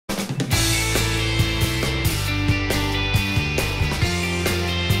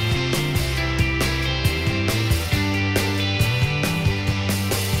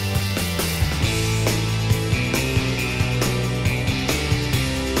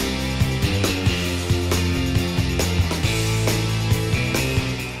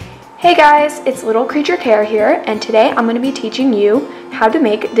Hey guys, it's Little Creature Care here, and today I'm going to be teaching you how to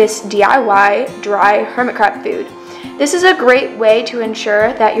make this DIY dry hermit crab food. This is a great way to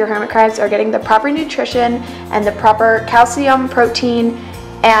ensure that your hermit crabs are getting the proper nutrition and the proper calcium, protein,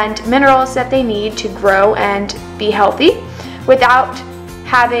 and minerals that they need to grow and be healthy without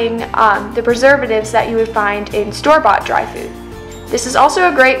having the preservatives that you would find in store-bought dry food. This is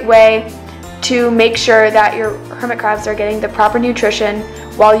also a great way to make sure that your hermit crabs are getting the proper nutrition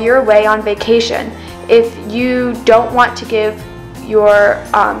while you're away on vacation. If you don't want to give your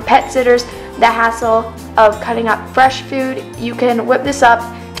pet sitters the hassle of cutting up fresh food, you can whip this up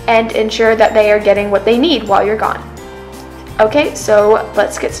and ensure that they are getting what they need while you're gone. Okay, so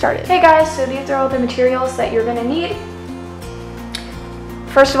let's get started. Hey guys, so these are all the materials that you're gonna need.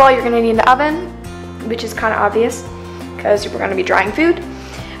 First of all, you're gonna need an oven, which is kind of obvious because we're gonna be drying food.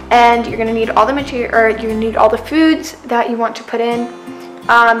 And you're gonna need all the material, or you're gonna need all the foods that you want to put in.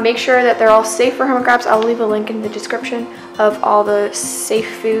 Make sure that they're all safe for hermit crabs. I'll leave a link in the description of all the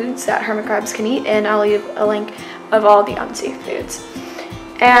safe foods that hermit crabs can eat, and I'll leave a link of all the unsafe foods.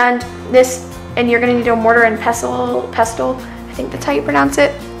 And you're gonna need a mortar and pestle, I think that's how you pronounce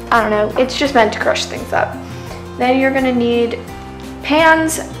it. I don't know, it's just meant to crush things up. Then you're gonna need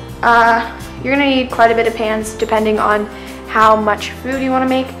pans. You're gonna need quite a bit of pans depending on how much food you wanna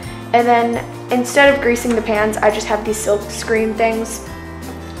make. And then instead of greasing the pans, I just have these silk screen things.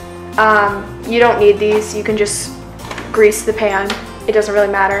 You don't need these, you can just grease the pan, it doesn't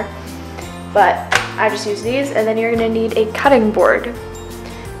really matter, but I just use these. And then you're gonna need a cutting board.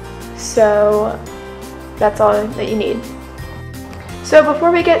 So that's all that you need. So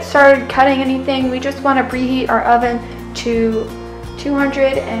before we get started cutting anything, we just wanna preheat our oven to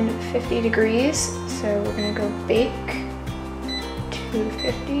 250 degrees. So we're gonna go bake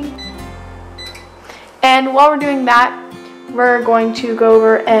 250. And while we're doing that, we're going to go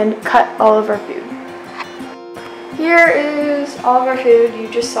over and cut all of our food. Here is all of our food. You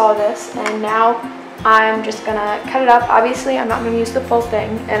just saw this, and now I'm just gonna cut it up. Obviously, I'm not gonna use the full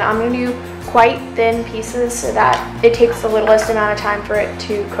thing, and I'm gonna do quite thin pieces so that it takes the littlest amount of time for it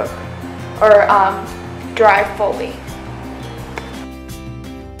to cook or dry fully.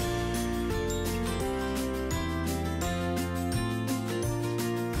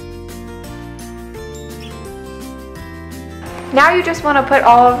 Now you just want to put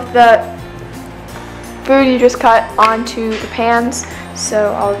all of the food you just cut onto the pans,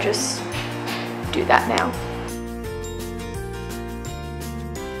 so I'll just do that now.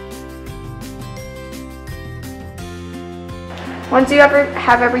 Once you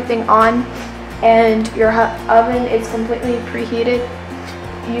have everything on and your oven is completely preheated,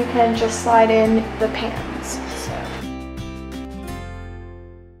 you can just slide in the pans.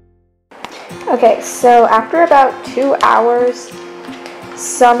 Okay, so after about 2 hours,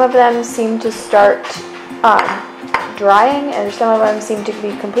 some of them seem to start drying, and some of them seem to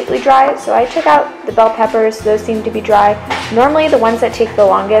be completely dry. So I took out the bell peppers, those seem to be dry. Normally the ones that take the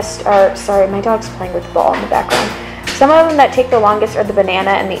longest are, sorry, my dog's playing with the ball in the background. Some of them that take the longest are the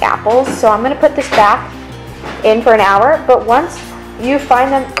banana and the apples. So I'm gonna put this back in for an hour, but once you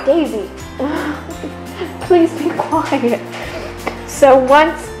find them, Daisy, please be quiet. So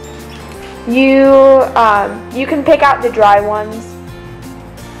once you can pick out the dry ones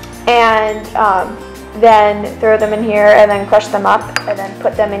and then throw them in here and then crush them up and then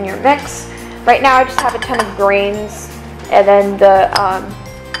put them in your mix. Right now I just have a ton of grains and then the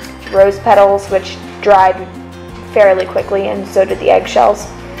rose petals, which dried fairly quickly, and so did the eggshells.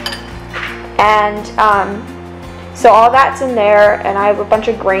 And so all that's in there, and I have a bunch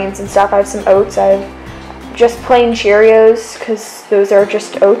of grains and stuff. I have some oats. I have just plain Cheerios because those are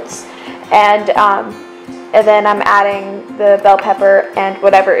just oats. And then I'm adding the bell pepper and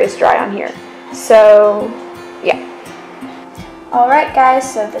whatever is dry on here. So, yeah. Alright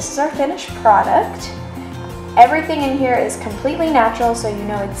guys, so this is our finished product. Everything in here is completely natural, so you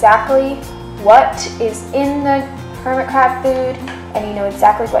know exactly what is in the hermit crab food, and you know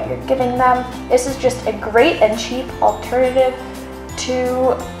exactly what you're giving them. This is just a great and cheap alternative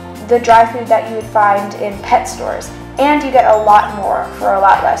to the dry food that you would find in pet stores. And you get a lot more for a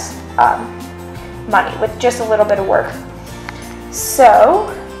lot less money with just a little bit of work. So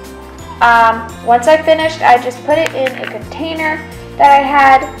once I finished, I just put it in a container that I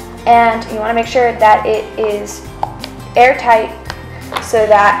had, and you want to make sure that it is airtight so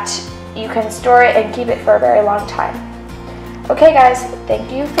that you can store it and keep it for a very long time. Okay guys, thank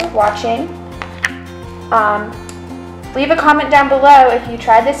you for watching. Leave a comment down below if you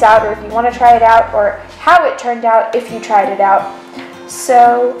tried this out, or if you want to try it out, or how it turned out if you tried it out.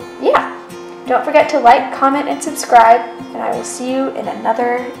 So yeah, don't forget to like, comment, and subscribe, and I will see you in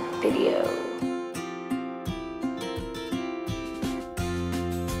another video.